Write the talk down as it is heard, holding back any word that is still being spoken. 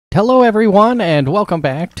Hello everyone, and welcome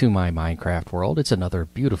back to my Minecraft world. It's another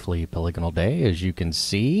beautifully polygonal day, as you can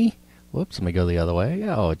see. Whoops, let me go the other way.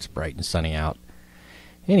 Oh, it's bright and sunny out.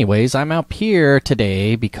 Anyways, I'm up here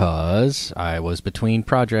today because I was between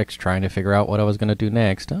projects trying to figure out what I was going to do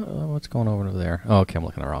next. Oh, what's going on over there? Oh, okay, I'm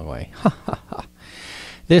looking the wrong way.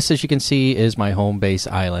 This, as you can see, is my home base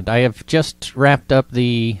island. I have just wrapped up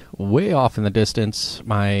the, way off in the distance,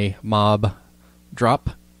 my mob drop.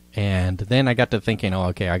 And then I got to thinking, oh,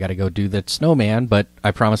 okay, I got to go do that snowman, but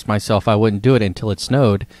I promised myself I wouldn't do it until it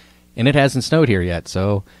snowed, and it hasn't snowed here yet,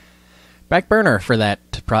 so back burner for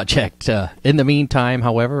that project. In the meantime,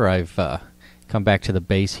 however, I've come back to the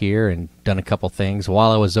base here and done a couple things.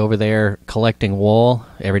 While I was over there collecting wool,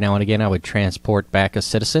 every now and again I would transport back a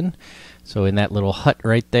citizen. So in that little hut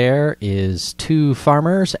right there is 2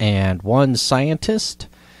 farmers and 1 scientist.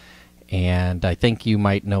 And I think you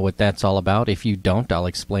might know what that's all about. If you don't, I'll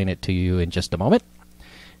explain it to you in just a moment.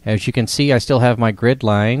 As you can see, I still have my grid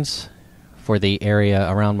lines for the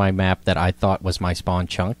area around my map that I thought was my spawn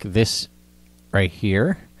chunk. This right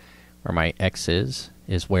here, where my X is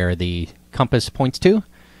where the compass points to.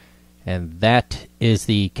 And that is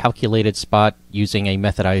the calculated spot using a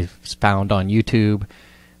method I found on YouTube.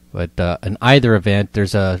 But in either event,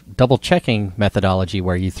 there's a double-checking methodology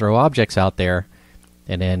where you throw objects out there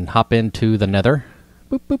and then hop into the nether,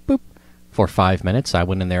 boop, boop, boop, for 5 minutes. I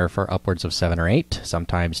went in there for upwards of 7 or 8,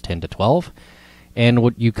 sometimes 10 to 12.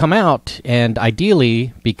 And you come out, and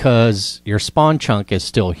ideally, because your spawn chunk is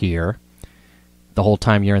still here, the whole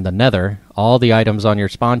time you're in the nether, all the items on your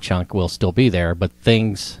spawn chunk will still be there, but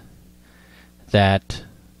things that...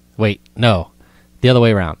 Wait, no, the other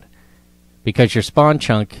way around. Because your spawn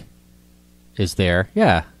chunk is there,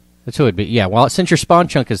 yeah, that's who it would be. Yeah, well, since your spawn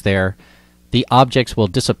chunk is there, the objects will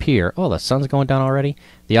disappear. Oh, the sun's going down already.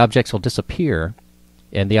 The objects will disappear,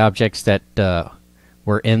 and the objects that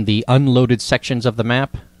were in the unloaded sections of the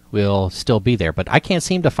map will still be there. But I can't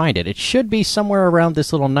seem to find it. It should be somewhere around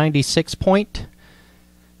this little 96 point.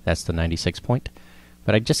 That's the 96 point.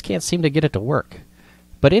 But I just can't seem to get it to work.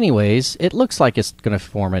 But anyways, it looks like it's going to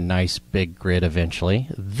form a nice big grid eventually.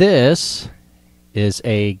 This is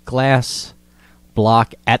a glass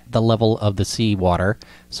block at the level of the seawater,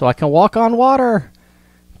 so I can walk on water.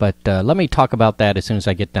 But let me talk about that as soon as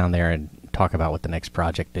I get down there and talk about what the next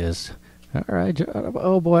project is. All right.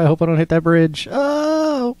 Oh boy, I hope I don't hit that bridge.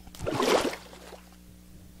 Oh!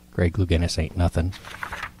 Grey Glue Guinness ain't nothing.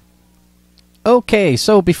 Okay,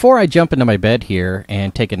 so before I jump into my bed here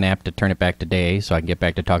and take a nap to turn it back to day so I can get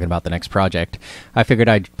back to talking about the next project, I figured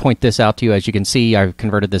I'd point this out to you. As you can see, I've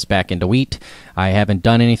converted this back into wheat. I haven't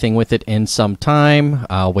done anything with it in some time.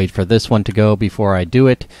 I'll wait for this one to go before I do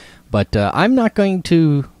it. But I'm not going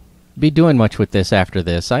to be doing much with this after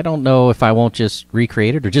this. I don't know if I won't just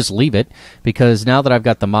recreate it or just leave it, because now that I've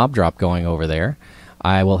got the mob drop going over there,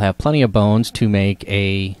 I will have plenty of bones to make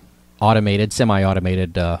a automated,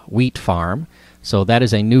 semi-automated wheat farm. So that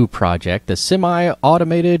is a new project, the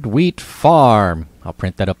semi-automated wheat farm. I'll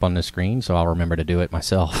print that up on the screen so I'll remember to do it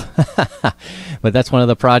myself. But that's one of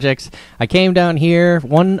the projects. I came down here.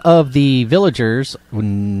 One of the villagers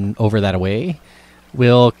over that way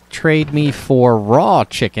will trade me for raw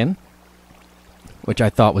chicken, which I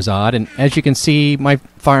thought was odd. And as you can see, my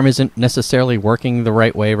farm isn't necessarily working the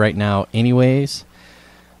right way right now anyways.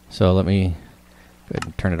 So let me go ahead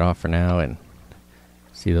and turn it off for now and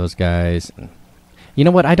see those guys. You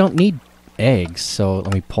know what? I don't need eggs, so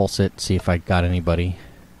let me pulse it, see if I got anybody.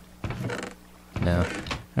 No.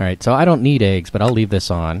 Alright, so I don't need eggs, but I'll leave this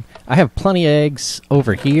on. I have plenty of eggs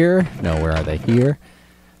over here. No, where are they? Here.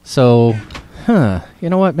 So, you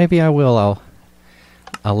know what? Maybe I will.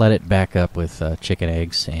 I'll let it back up with chicken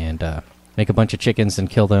eggs and make a bunch of chickens and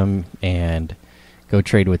kill them and go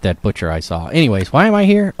trade with that butcher I saw. Anyways, why am I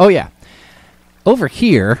here? Oh, yeah. Over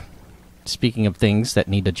here, speaking of things that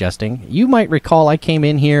need adjusting, you might recall I came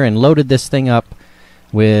in here and loaded this thing up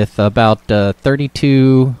with about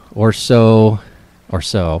 32 or so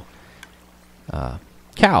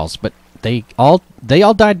cows, but they all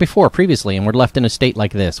died before previously and were left in a state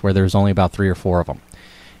like this where there's only about 3 or 4 of them.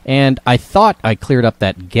 And I thought I cleared up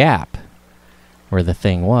that gap where the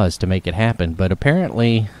thing was to make it happen, but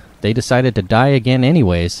apparently they decided to die again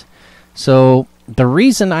anyways. So the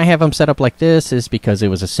reason I have them set up like this is because it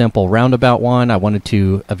was a simple roundabout one. I wanted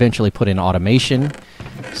to eventually put in automation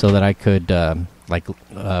so that I could jam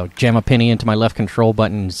a penny into my left control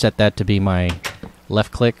button and set that to be my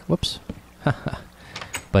left click. Whoops.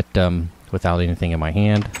 But without anything in my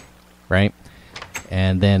hand, right?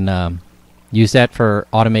 And then use that for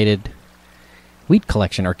automated wheat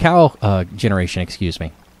collection, or cow generation, excuse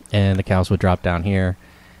me. And the cows would drop down here.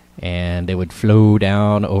 and they would flow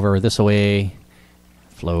down over this way,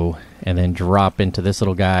 flow, and then drop into this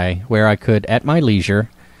little guy where I could, at my leisure,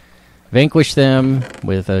 vanquish them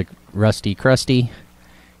with a rusty crusty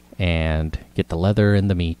and get the leather and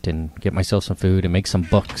the meat and get myself some food and make some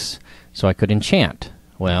books so I could enchant.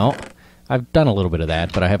 Well, I've done a little bit of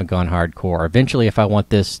that, but I haven't gone hardcore. Eventually, if I want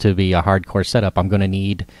this to be a hardcore setup, I'm going to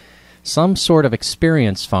need some sort of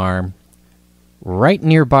experience farm right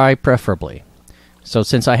nearby, preferably. So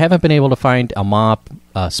since I haven't been able to find a mob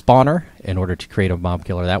spawner in order to create a mob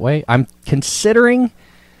killer that way, I'm considering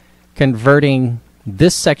converting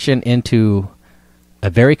this section into a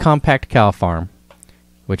very compact cow farm,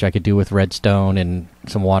 which I could do with redstone and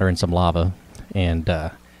some water and some lava, and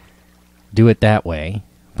do it that way.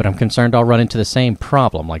 But I'm concerned I'll run into the same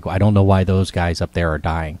problem. Like, I don't know why those guys up there are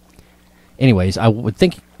dying. Anyways, I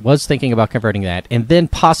was thinking about converting that, and then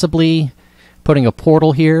possibly putting a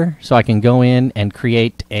portal here so I can go in and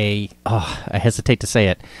create a... Oh, I hesitate to say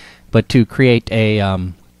it, but to create a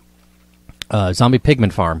zombie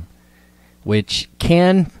pigman farm, which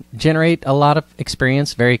can generate a lot of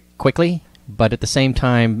experience very quickly, but at the same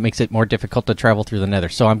time makes it more difficult to travel through the nether.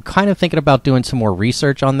 So I'm kind of thinking about doing some more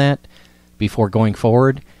research on that before going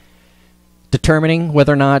forward, determining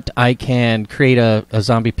whether or not I can create a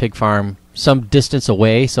zombie pig farm some distance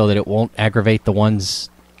away so that it won't aggravate the ones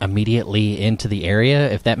immediately into the area,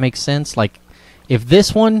 if that makes sense. Like, if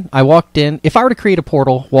this one, I walked in, if I were to create a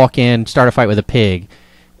portal, walk in, start a fight with a pig,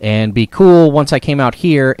 and be cool once I came out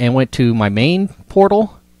here and went to my main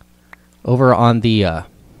portal over on the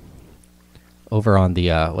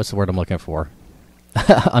what's the word I'm looking for?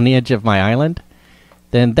 On the edge of my island,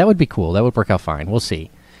 then that would be cool. That would work out fine. We'll see.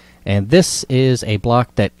 And this is a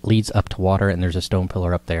block that leads up to water, and there's a stone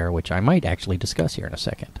pillar up there, which I might actually discuss here in a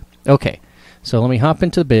second. Okay, so let me hop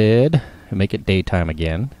into bed and make it daytime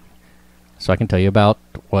again, so I can tell you about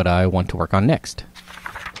what I want to work on next.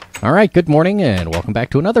 Alright, good morning, and welcome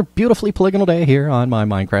back to another beautifully polygonal day here on my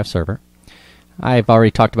Minecraft server. I've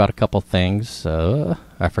already talked about a couple things.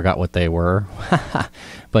 I forgot what they were.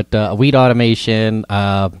 But weed automation,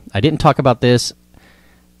 I didn't talk about this.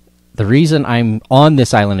 The reason I'm on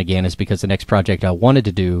this island again is because the next project I wanted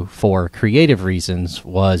to do for creative reasons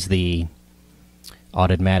was the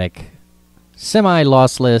automatic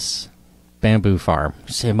semi-lossless bamboo farm.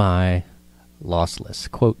 Semi-lossless,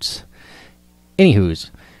 quotes. Anywho's,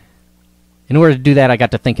 in order to do that, I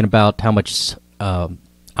got to thinking about how much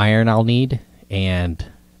iron I'll need, and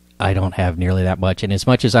I don't have nearly that much. And as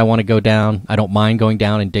much as I want to go down, I don't mind going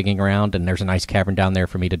down and digging around, and there's a nice cavern down there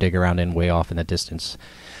for me to dig around in way off in the distance,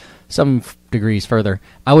 some degrees further.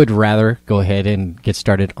 I would rather go ahead and get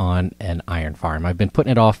started on an iron farm. I've been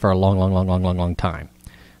putting it off for a long time.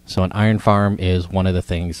 So an iron farm is one of the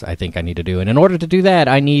things I think I need to do. And in order to do that,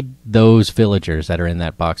 I need those villagers that are in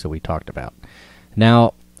that box that we talked about.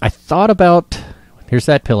 Now, I thought about... Here's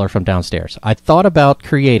that pillar from downstairs. I thought about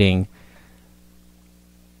creating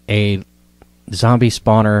a zombie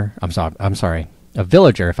spawner... I'm sorry. A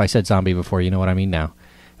villager. If I said zombie before, you know what I mean now.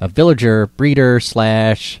 A villager, breeder, /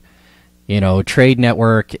 trade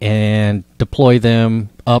network, and deploy them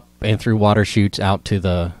up and through water chutes out to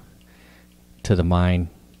the mine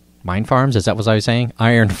farms. Is that what I was saying?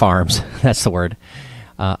 Iron farms. That's the word.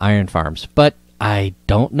 Iron farms. But I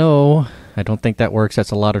don't know. I don't think that works.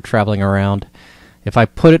 That's a lot of traveling around. If I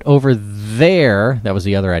put it over there, that was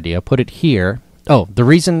the other idea. Put it here. Oh, the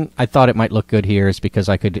reason I thought it might look good here is because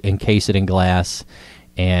I could encase it in glass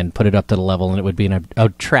and put it up to the level, and it would be an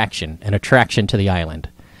attraction to the island.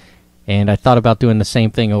 And I thought about doing the same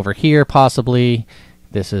thing over here, possibly.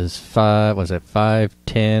 This is 5,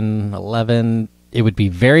 10, 11. It would be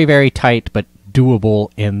very, very tight, but doable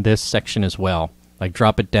in this section as well. Like,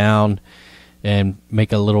 drop it down and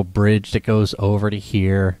make a little bridge that goes over to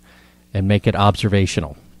here and make it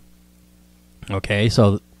observational. Okay,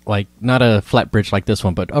 so, like, not a flat bridge like this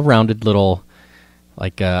one, but a rounded little,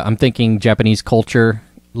 like, I'm thinking Japanese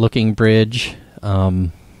culture-looking bridge.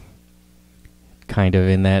 Kind of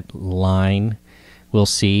in that line. We'll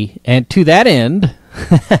see. And to that end,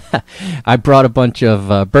 I brought a bunch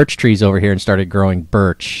of birch trees over here and started growing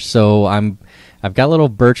birch. So I've got a little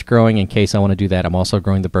birch growing in case I want to do that. I'm also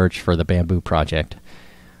growing the birch for the bamboo project.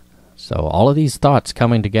 So all of these thoughts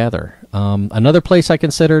coming together. Another place I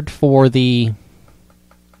considered for the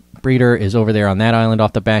breeder is over there on that island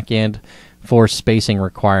off the back end for spacing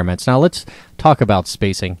requirements. Now let's talk about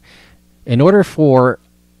spacing. In order for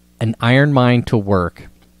an iron mine to work,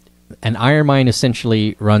 an iron mine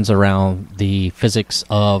essentially runs around the physics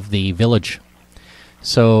of the village.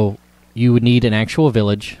 So you would need an actual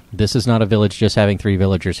village. This is not a village just having 3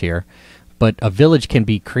 villagers here, but a village can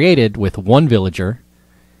be created with 1 villager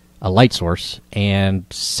a light source, and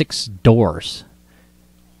 6 doors,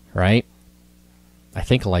 right? I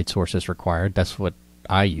think a light source is required. That's what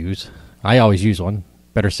I use. I always use one.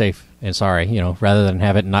 Better safe and sorry, you know, rather than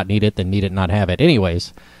have it and not need it than need it and not have it.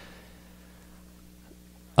 Anyways,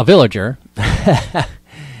 a villager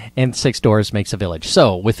and 6 doors makes a village.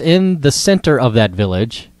 So within the center of that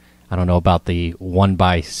village, I don't know about the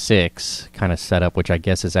 1x6 kind of setup, which I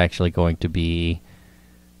guess is actually going to be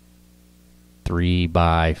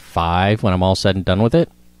 3x5 when I'm all said and done with it.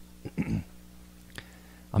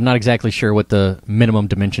 I'm not exactly sure what the minimum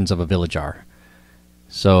dimensions of a village are.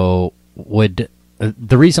 So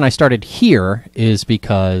the reason I started here is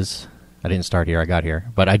because I didn't start here, I got here,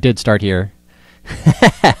 but I did start here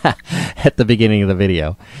at the beginning of the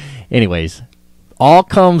video. Anyways, all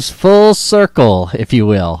comes full circle, if you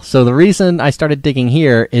will. So the reason I started digging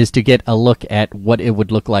here is to get a look at what it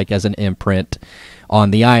would look like as an imprint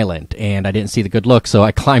on the island. And I didn't see the good look, so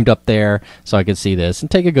I climbed up there so I could see this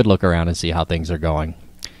and take a good look around and see how things are going.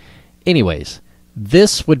 Anyways,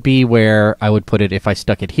 this would be where I would put it if I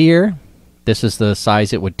stuck it here. This is the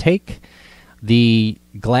size it would take. The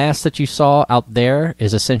glass that you saw out there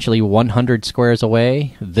is essentially 100 squares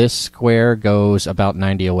away. This square goes about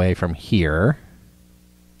 90 away from here.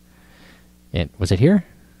 And was it here?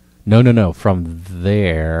 No, from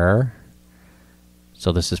there.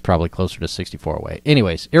 So this is probably closer to 64 away.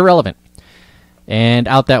 Anyways, irrelevant. And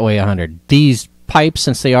out that way 100. These pipes,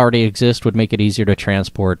 since they already exist, would make it easier to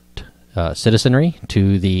transport citizenry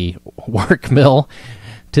to the work mill,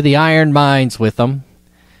 to the iron mines with them.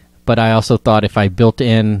 But I also thought if I built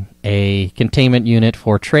in a containment unit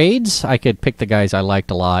for trades, I could pick the guys I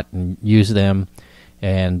liked a lot and use them,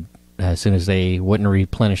 and as soon as they wouldn't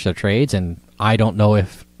replenish their trades, and I don't know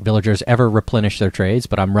if villagers ever replenish their trades,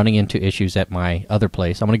 but I'm running into issues at my other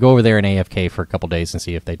place. I'm going to go over there in AFK for a couple days and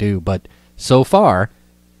see if they do, but so far,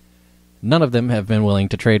 none of them have been willing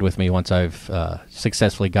to trade with me once I've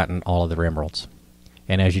successfully gotten all of the emeralds.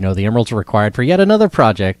 And as you know, the emeralds are required for yet another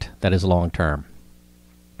project that is long-term.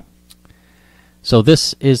 So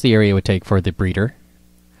this is the area it would take for the breeder.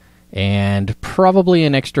 And probably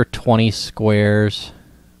an extra 20 squares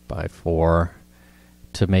by 4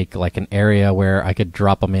 to make like an area where I could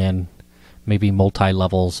drop them in, maybe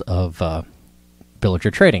multi-levels of villager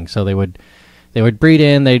trading. So they would breed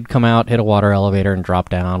in, they'd come out, hit a water elevator and drop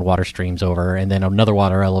down, water streams over, and then another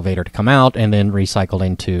water elevator to come out and then recycled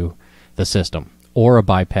into the system. Or a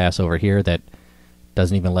bypass over here that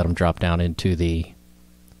doesn't even let them drop down into the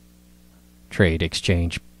trade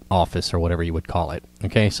exchange office or whatever you would call it.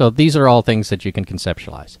 Okay, so these are all things that you can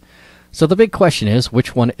conceptualize. So the big question is,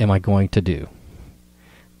 which one am I going to do?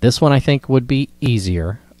 This one I think would be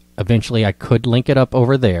easier. Eventually I could link it up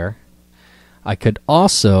over there. I could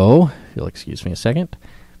also, if you'll excuse me a second,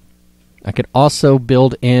 I could also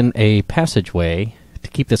build in a passageway to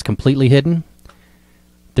keep this completely hidden.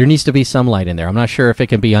 There needs to be some light in there. I'm not sure if it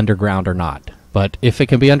can be underground or not, but if it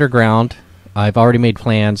can be underground, I've already made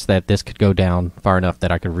plans that this could go down far enough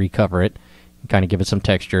that I could recover it and kind of give it some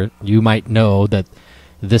texture. You might know that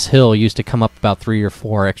this hill used to come up about 3 or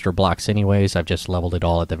 4 extra blocks anyways. I've just leveled it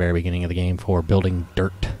all at the very beginning of the game for building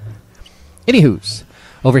dirt. Anywho's,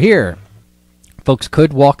 over here, folks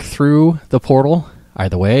could walk through the portal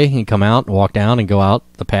either way and come out and walk down and go out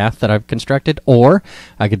the path that I've constructed, or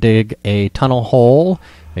I could dig a tunnel hole,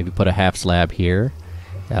 maybe put a half slab here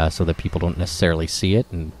so that people don't necessarily see it,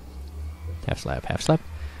 and half slab.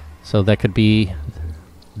 So that could be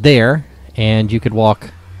there, and you could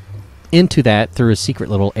walk into that through a secret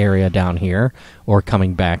little area down here, or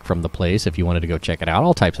coming back from the place if you wanted to go check it out,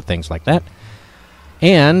 all types of things like that.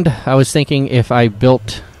 And I was thinking if I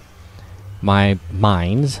built my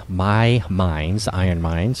mines, iron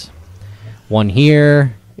mines, one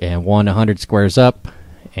here, and one 100 squares up,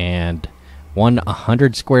 and one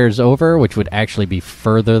 100 squares over, which would actually be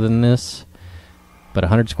further than this. But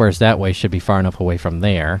 100 squares that way should be far enough away from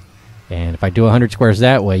there. And if I do 100 squares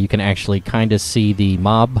that way, you can actually kind of see the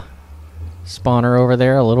mob spawner over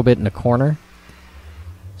there a little bit in the corner.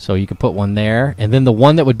 So you could put one there. And then the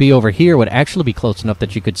one that would be over here would actually be close enough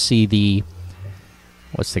that you could see the...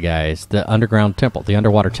 what's the guys? The underground temple, the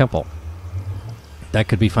underwater temple. That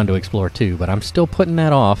could be fun to explore too, but I'm still putting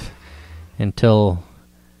that off until...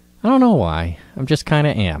 I don't know why. I'm just kind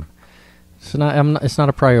of am. It's not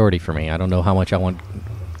a priority for me. I don't know how much I want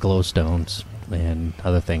glowstones and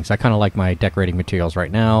other things. I kind of like my decorating materials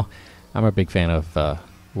right now. I'm a big fan of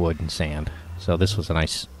wood and sand, so this was a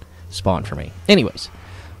nice spawn for me. Anyways,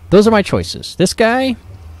 those are my choices. This guy,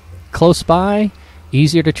 close by,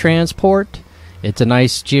 easier to transport, It's a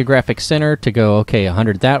nice geographic center to go, okay,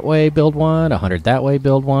 100 that way, build one, 100 that way,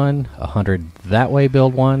 build one, 100 that way,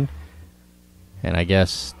 build one. And I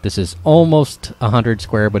guess this is almost 100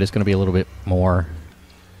 square, but it's going to be a little bit more.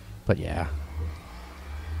 But yeah.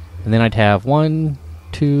 And then I'd have 1,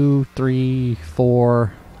 2, 3,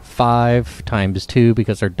 4, 5 times 2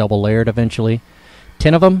 because they're double layered eventually.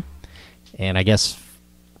 10 of them. And I guess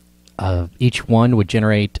each one would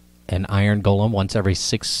generate an iron golem once every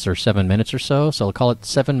 6 or 7 minutes or so. So I'll call it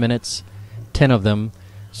 7 minutes, 10 of them.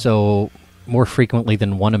 So more frequently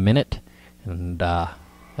than 1 a minute. And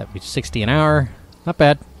that'd be 60 an hour. Not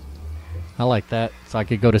bad. I like that. So I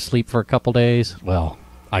could go to sleep for a couple days. Well,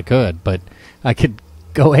 I could, but I could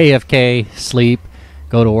go AFK, sleep,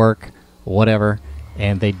 go to work, whatever,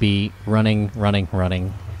 and they'd be running.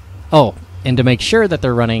 Oh, and to make sure that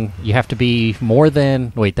they're running, you have to be more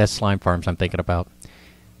than... Wait, that's slime farms I'm thinking about.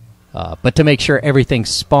 But to make sure everything's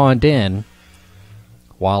spawned in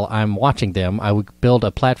while I'm watching them, I would build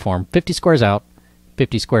a platform 50 squares out,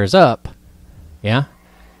 50 squares up, yeah?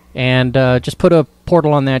 And just put a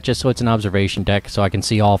portal on that just so it's an observation deck so I can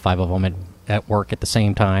see all 5 of them at work at the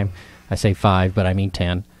same time. I say 5, but I mean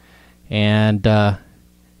 10. And,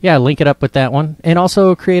 yeah, link it up with that one. And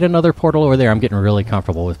also create another portal over there. I'm getting really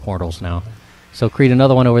comfortable with portals now. So create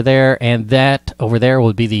another one over there, and that over there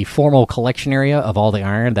will be the formal collection area of all the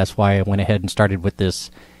iron. That's why I went ahead and started with this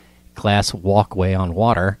glass walkway on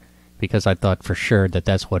water, because I thought for sure that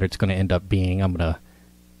that's what it's going to end up being. I'm going to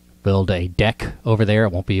build a deck over there.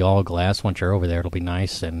 It won't be all glass. Once you're over there, it'll be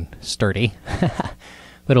nice and sturdy.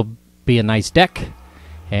 It'll be a nice deck,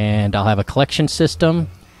 and I'll have a collection system.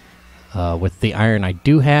 With the iron I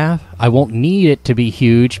do have, I won't need it to be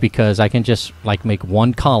huge because I can just like make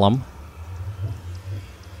one column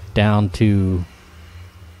down to...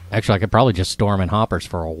 Actually, I could probably just store them in hoppers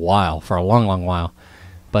for a while, for a long while.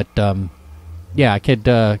 But yeah, I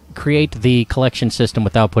could create the collection system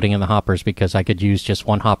without putting in the hoppers because I could use just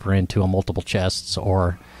one hopper into a multiple chests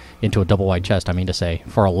or into a double wide chest, I mean to say,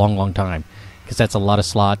 for a long time, because that's a lot of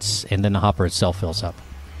slots, and then the hopper itself fills up.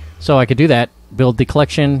 So I could do that, build the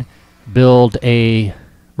collection, build a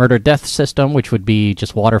murder death system, which would be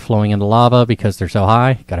just water flowing into lava because they're so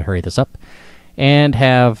high. Gotta hurry this up. And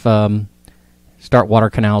have start water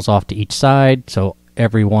canals off to each side so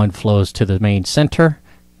everyone flows to the main center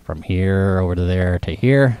from here over to there to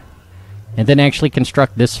here. And then actually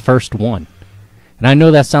construct this first one. And I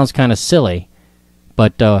know that sounds kind of silly,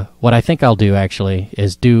 but what I think I'll do actually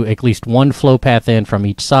is do at least one flow path in from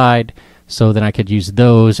each side, so then I could use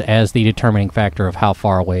those as the determining factor of how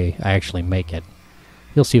far away I actually make it.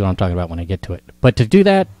 You'll see what I'm talking about when I get to it. But to do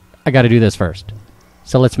that, I got to do this first.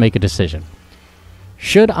 So let's make a decision.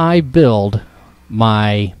 Should I build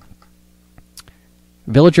my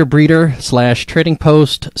villager breeder / trading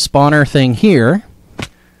post spawner thing here,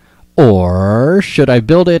 or should I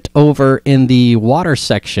build it over in the water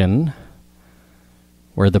section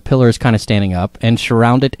where the pillar is kind of standing up, and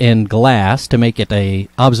surround it in glass to make it a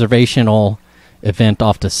observational event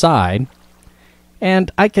off the side?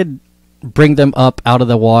 And I could bring them up out of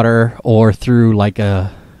the water or through like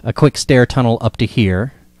a quick stair tunnel up to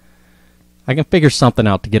here. I can figure something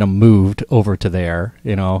out to get them moved over to there.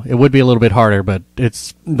 You know, it would be a little bit harder, but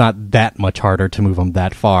it's not that much harder to move them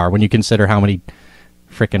that far when you consider how many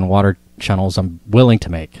frickin' water channels I'm willing to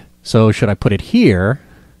make. So should I put it here?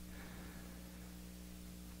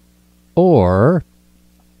 Or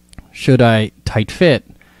should I tight fit,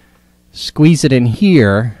 squeeze it in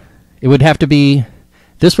here? It would have to be...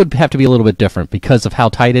 This would have to be a little bit different because of how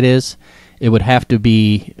tight it is. It would have to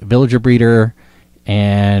be villager breeder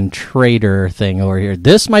and trader thing over here.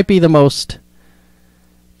 This might be the most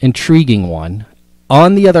intriguing one.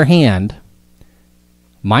 On the other hand,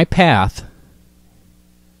 my path,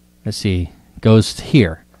 let's see, goes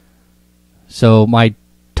here. So my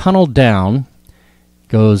tunnel down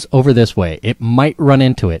goes over this way. It might run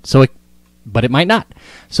into it, but it might not.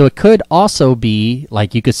 So it could also be,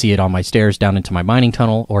 like you could see it on my stairs down into my mining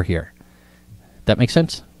tunnel or here. That makes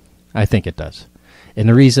sense? I think it does. And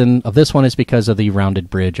the reason of this one is because of the rounded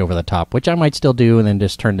bridge over the top, which I might still do and then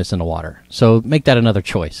just turn this into water. So make that another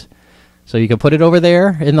choice. So you can put it over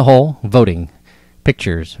there in the hole, voting.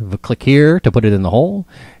 Pictures. Click here to put it in the hole.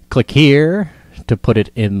 Click here to put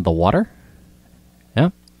it in the water.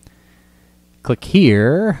 Yeah. Click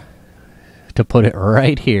here to put it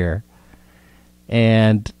right here.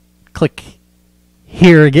 And click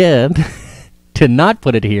here again to not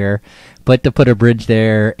put it here, but to put a bridge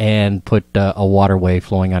there and put a waterway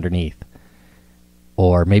flowing underneath.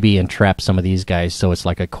 Or maybe entrap some of these guys so it's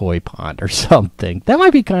like a koi pond or something. That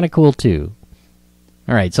might be kind of cool too.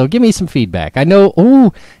 Alright, so give me some feedback. I know,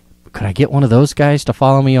 ooh, could I get one of those guys to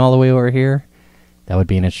follow me all the way over here? That would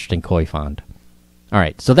be an interesting koi fond. All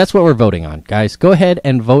right, so that's what we're voting on, guys. Go ahead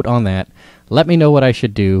and vote on that. Let me know what I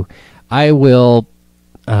should do. I will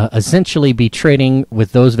essentially be trading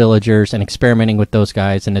with those villagers and experimenting with those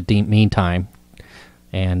guys in the meantime.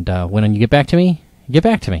 And when you get back to me, get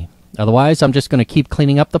back to me. Otherwise, I'm just going to keep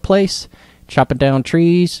cleaning up the place, chopping down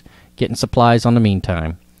trees, getting supplies on the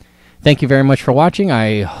meantime. Thank you very much for watching.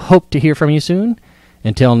 I hope to hear from you soon.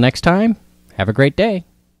 Until next time, have a great day.